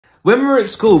When we were at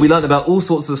school, we learnt about all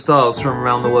sorts of styles from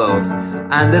around the world.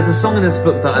 And there's a song in this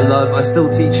book that I love, I still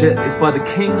teach it. It's by the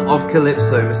King of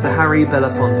Calpyso, Mr. Harry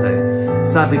Belafonte.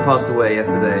 Sadly passed away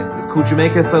yesterday. It's called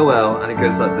Jamaica Farewell, and it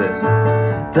goes like this.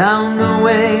 Down the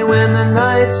way when the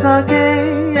nights are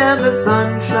gay and the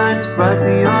sun shines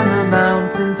brightly on a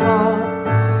mountain top,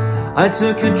 I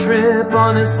took a trip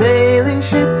on a sailing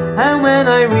ship, and when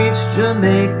I reached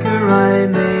Jamaica I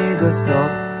made a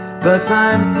stop. But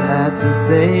I'm sad to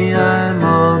say I'm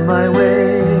on my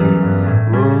way,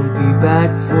 won't be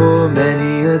back for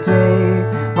many a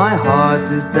day. My heart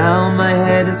is down, my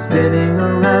head is spinning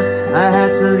around. I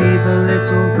had to leave a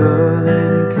little girl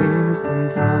in Kingston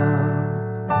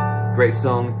town. Great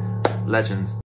song, legend.